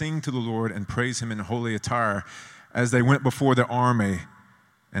to sing to the Lord and praise him in holy attire as they went before the army,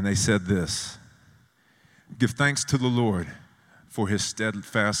 and they said this: give thanks to the Lord, for his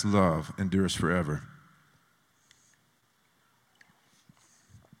steadfast love endures forever.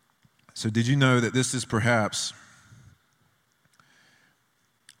 So did you know that this is perhaps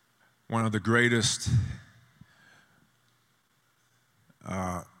one of the greatest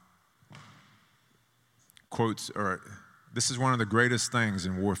quotes, or this is one of the greatest things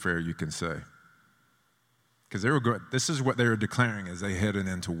in warfare you can say. Because this is what they were declaring as they headed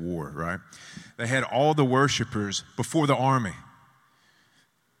into war, right? They had all the worshipers before the army.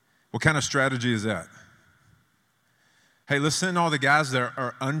 What kind of strategy is that? Hey, let's send all the guys that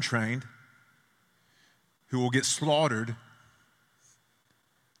are untrained, who will get slaughtered,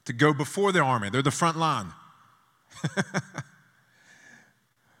 to go before the army. They're the front line.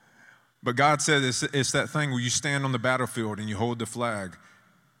 But God said it's that thing where you stand on the battlefield and you hold the flag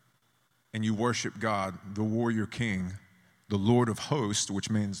and you worship God, the warrior king, the Lord of hosts, which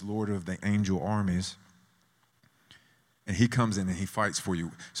means Lord of the angel armies. And he comes in and he fights for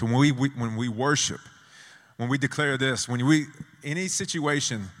you. So when we worship, when we declare this, any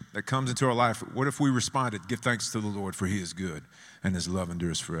situation that comes into our life, what if we responded, give thanks to the Lord, for he is good and his love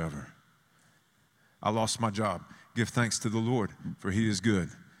endures forever. I lost my job. Give thanks to the Lord, for he is good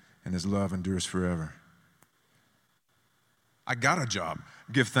and his love endures forever. I got a job.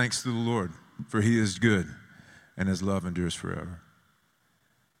 Give thanks to the Lord, for he is good and his love endures forever.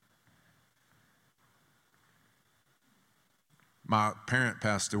 My parent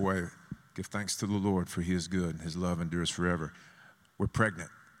passed away. Give thanks to the Lord, for he is good. His love endures forever. We're pregnant.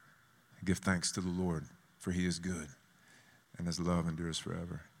 Give thanks to the Lord, for he is good, and his love endures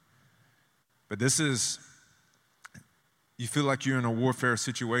forever. But this is, you feel like you're in a warfare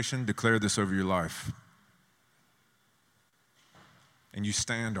situation, declare this over your life. And you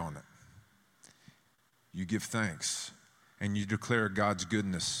stand on it. You give thanks, and you declare God's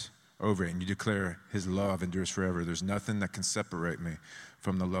goodness over it, and you declare his love endures forever. There's nothing that can separate me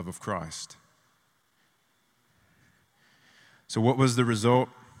from the love of Christ. So what was the result?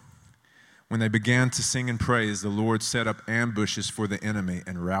 When they began to sing and praise, the Lord set up ambushes for the enemy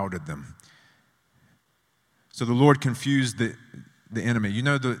and routed them. So the Lord confused the enemy. You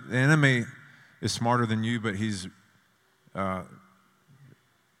know, the enemy is smarter than you, but he's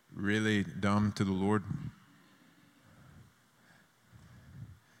really dumb to the Lord.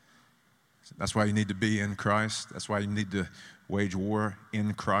 That's why you need to be in Christ. That's why you need to wage war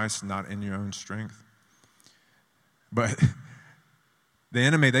in Christ, not in your own strength. But the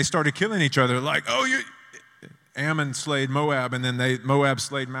enemy, they started killing each other like, Ammon slayed Moab, and then Moab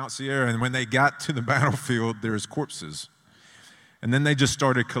slayed Mount Seir, and when they got to the battlefield, there's corpses. And then they just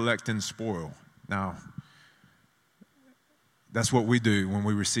started collecting spoil. Now, that's what we do when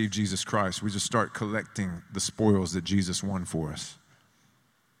we receive Jesus Christ. We just start collecting the spoils that Jesus won for us.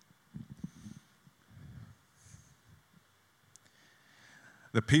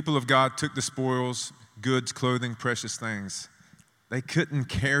 The people of God took the spoils, goods, clothing, precious things. They couldn't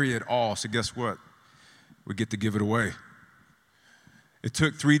carry it all, so guess what? We get to give it away. It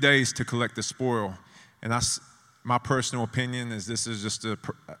took 3 days to collect the spoil, and my personal opinion is this is just a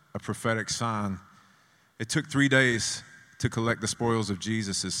prophetic sign. It took 3 days to collect the spoils of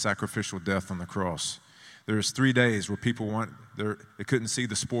Jesus' sacrificial death on the cross. There's 3 days where people they couldn't see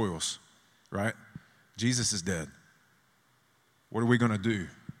the spoils, right? Jesus is dead. What are we going to do?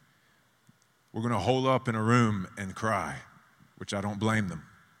 We're going to hole up in a room and cry, which I don't blame them.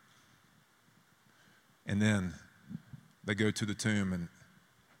 And then they go to the tomb, and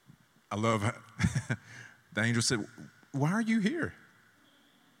I love the angel said, "Why are you here?"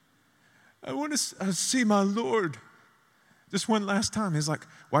 "I want to see my Lord." Just one last time. He's like,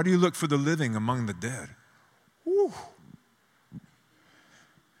 "Why do you look for the living among the dead?" Woo.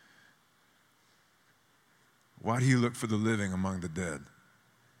 Why do you look for the living among the dead?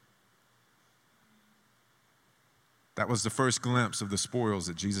 That was the first glimpse of the spoils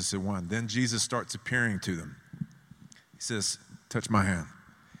that Jesus had won. Then Jesus starts appearing to them. He says, "Touch my hand."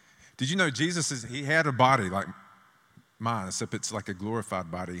 Did you know he had a body like mine, except it's like a glorified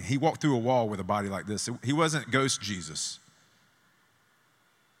body. He walked through a wall with a body like this. He wasn't ghost Jesus.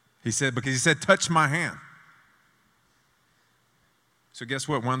 Because he said, "Touch my hand." So guess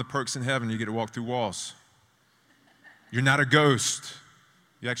what? One of the perks in heaven, you get to walk through walls. You're not a ghost.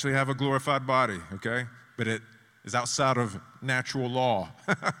 You actually have a glorified body, okay? But it is outside of natural law.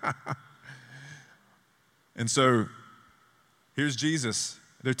 And so here's Jesus.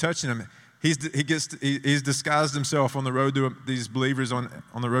 They're touching him. He's disguised himself on the road to these believers on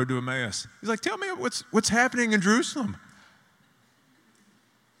the road to Emmaus. He's like, "Tell me what's happening in Jerusalem."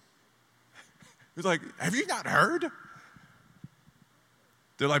 He's like, "Have you not heard?"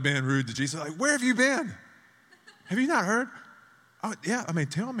 They're like being rude to Jesus. Like, "Where have you been? Have you not heard?" "Oh, yeah,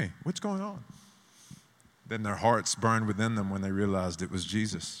 tell me, what's going on?" Then their hearts burned within them when they realized it was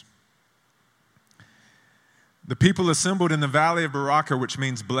Jesus. The people assembled in the valley of Berachah, which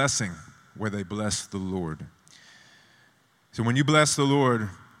means blessing, where they blessed the Lord. So when you bless the Lord,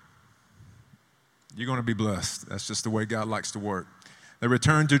 you're going to be blessed. That's just the way God likes to work. They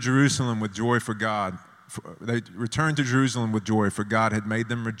returned to Jerusalem with joy for God. They returned to Jerusalem with joy, for God had made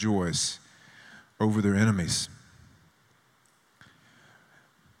them rejoice over their enemies.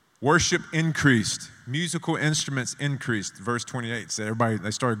 Worship increased. Musical instruments increased. Verse 28 said they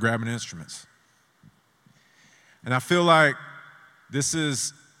started grabbing instruments. And I feel like this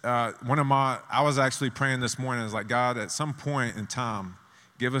is I was actually praying this morning. I was like, "God, at some point in time,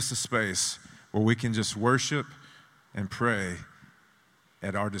 give us a space where we can just worship and pray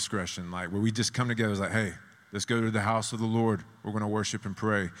at our discretion. Like where we just come together, it's like, hey, let's go to the house of the Lord. We're going to worship and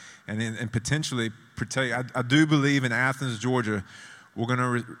pray. And potentially partake. I do believe in Athens, Georgia, we're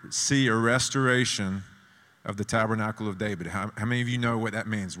going to see a restoration of the Tabernacle of David. How many of you know what that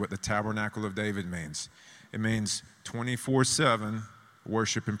means, what the Tabernacle of David means? It means 24/7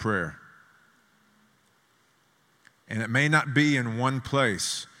 worship and prayer. And it may not be in one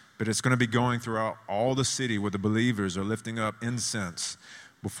place, but it's going to be going throughout all the city where the believers are lifting up incense,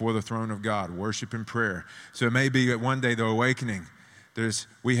 before the throne of God, worship and prayer. So it may be that one day the awakening,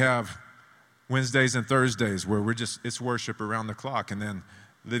 we have Wednesdays and Thursdays where it's worship around the clock, and then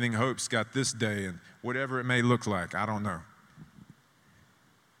Living Hope's got this day, and whatever it may look like, I don't know.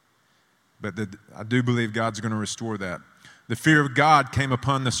 But I do believe God's going to restore that. The fear of God came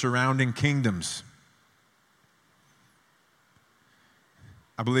upon the surrounding kingdoms.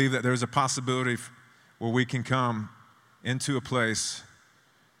 I believe that there's a possibility where we can come into a place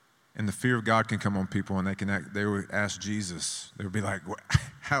and the fear of God can come on people, and they would ask Jesus. They would be like,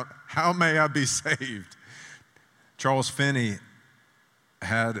 how may I be saved? Charles Finney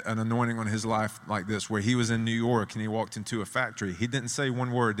had an anointing on his life like this, where he was in New York and he walked into a factory. He didn't say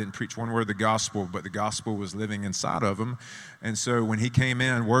one word, didn't preach one word of the gospel, but the gospel was living inside of him. And so when he came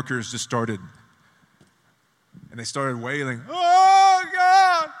in, workers just started wailing, "Oh,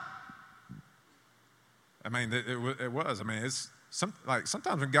 God!" I mean, it was. I mean, it's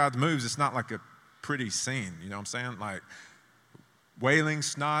sometimes when God moves, it's not like a pretty scene. You know what I'm saying? Like wailing,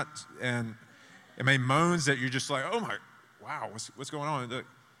 snot, and moans that you're just like, "Oh my, wow, what's going on?"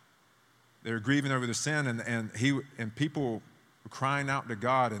 They're grieving over the sin, and people were crying out to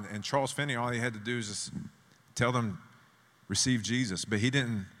God. And Charles Finney, all he had to do is just tell them, receive Jesus. But he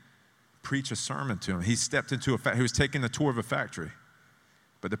didn't preach a sermon to him. He stepped into he was taking a tour of a factory.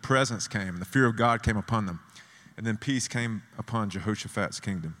 But the presence came, the fear of God came upon them. And then peace came upon Jehoshaphat's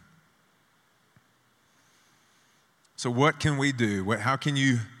kingdom. So what can we do? How can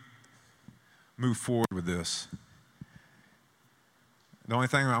you move forward with this? The only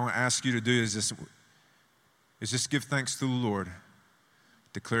thing I want to ask you to do is just give thanks to the Lord,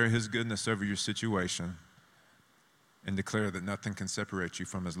 declare His goodness over your situation, and declare that nothing can separate you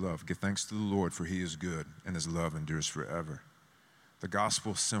from His love. Give thanks to the Lord, for He is good, and His love endures forever. The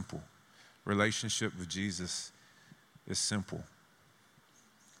gospel is simple. Relationship with Jesus is simple.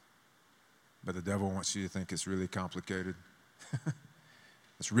 But the devil wants you to think it's really complicated.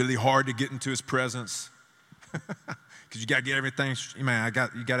 It's really hard to get into His presence. Because you got to get everything, man,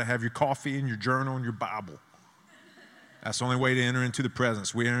 you got to have your coffee and your journal and your Bible. That's the only way to enter into the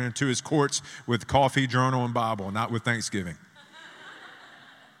presence. We enter into His courts with coffee, journal, and Bible, not with Thanksgiving.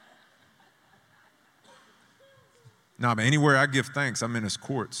 No, but anywhere I give thanks, I'm in His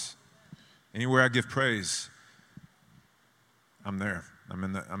courts. Anywhere I give praise, I'm there. I'm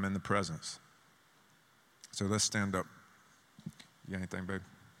in the presence. So let's stand up. You got anything, babe?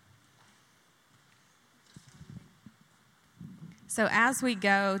 So as we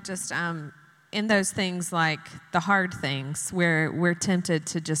go, just in those things like the hard things where we're tempted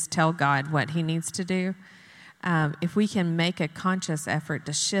to just tell God what He needs to do, if we can make a conscious effort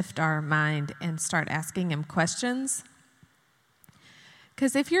to shift our mind and start asking Him questions.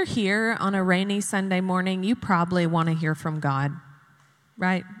 Because if you're here on a rainy Sunday morning, you probably want to hear from God,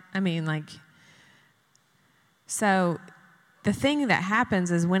 right? I mean, so the thing that happens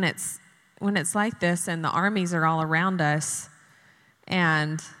is when it's like this and the armies are all around us,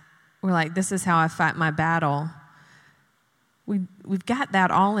 and we're like, this is how I fight my battle. We've got that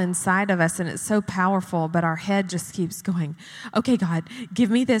all inside of us, and it's so powerful, but our head just keeps going, okay, God, give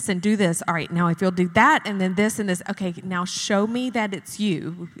me this and do this. All right, now if you'll do that and then this and this, okay, now show me that it's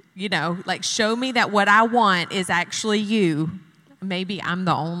you. Show me that what I want is actually you. Maybe I'm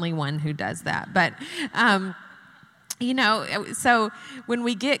the only one who does that. But, so when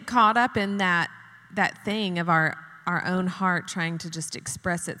we get caught up in that thing of our own heart trying to just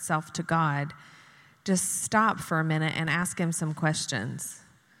express itself to God, just stop for a minute and ask Him some questions.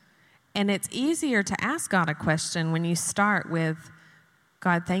 And it's easier to ask God a question when you start with,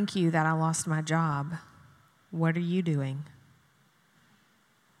 God, thank you that I lost my job. What are you doing?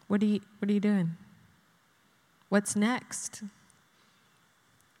 What are you doing? What's next?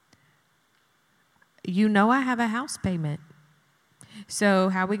 You know I have a house payment. So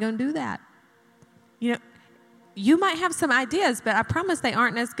how are we going to do that? You might have some ideas, but I promise they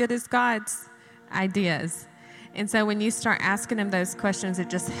aren't as good as God's ideas. And so when you start asking Him those questions, it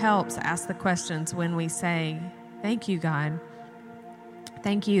just helps ask the questions when we say, thank you, God.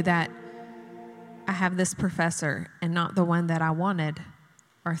 Thank you that I have this professor and not the one that I wanted.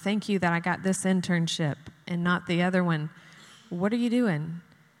 Or thank you that I got this internship and not the other one. What are you doing?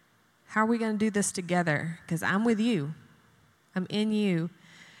 How are we going to do this together? Because I'm with you. I'm in you.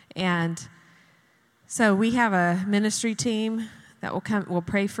 And so we have a ministry team that will come. We'll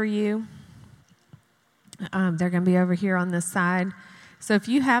pray for you. They're going to be over here on this side. So if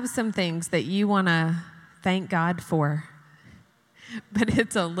you have some things that you want to thank God for, but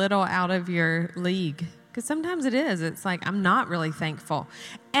it's a little out of your league, because sometimes it is. It's like, I'm not really thankful.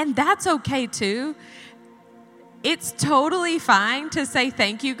 And that's okay too. It's totally fine to say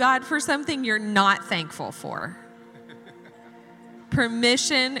thank you, God, for something you're not thankful for.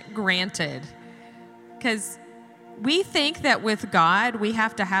 Permission granted. Because we think that with God, we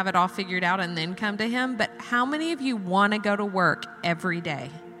have to have it all figured out and then come to Him. But how many of you want to go to work every day?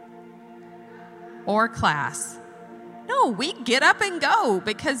 Or class? No, we get up and go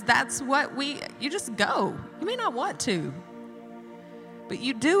because that's what you just go. You may not want to, but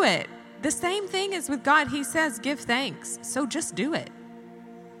you do it. The same thing is with God. He says, give thanks. So just do it.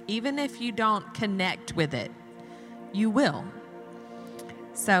 Even if you don't connect with it, you will.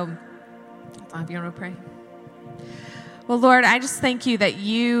 So, if you want to pray. Well, Lord, I just thank you that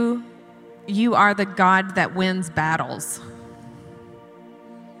you are the God that wins battles.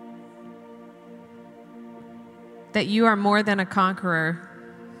 That you are more than a conqueror,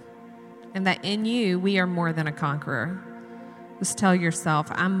 and that in you we are more than a conqueror. Just tell yourself,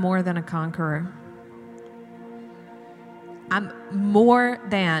 I'm more than a conqueror. I'm more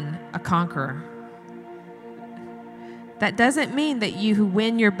than a conqueror. That doesn't mean that you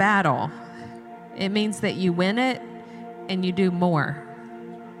win your battle. It means that you win it and you do more.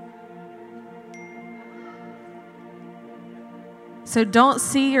 So don't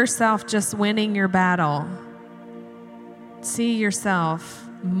see yourself just winning your battle. See yourself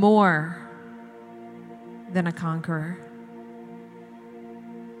more than a conqueror.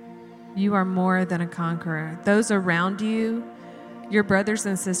 You are more than a conqueror. Those around you, your brothers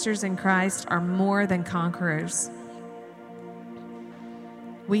and sisters in Christ, are more than conquerors.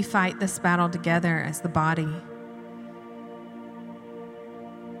 We fight this battle together as the body.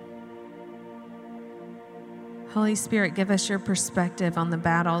 Holy Spirit, give us your perspective on the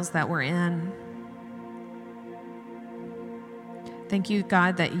battles that we're in. Thank you,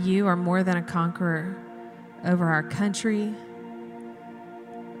 God, that you are more than a conqueror over our country,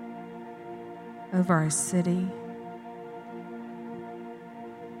 over our city,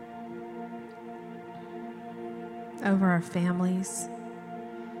 over our families.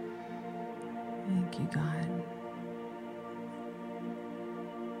 Thank you, God.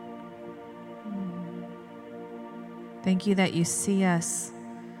 Thank you that you see us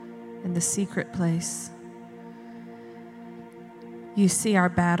in the secret place. You see our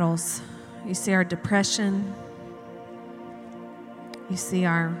battles. You see our depression. You see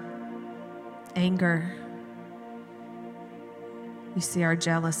our anger. You see our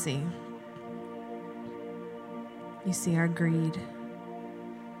jealousy. You see our greed.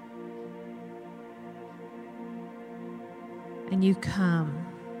 And you come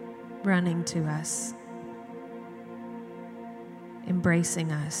running to us,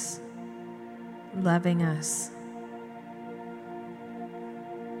 embracing us, loving us.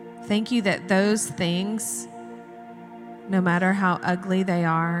 Thank you that those things, no matter how ugly they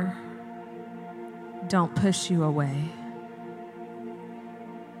are, don't push you away.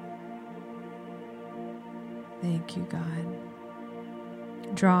 Thank you, God.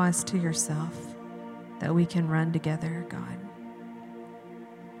 Draw us to yourself that we can run together, God.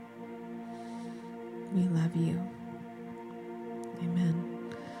 We love you.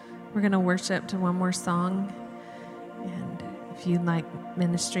 Amen. We're going to worship to one more song. And if you'd like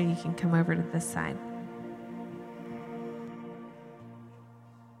ministry, you can come over to this side.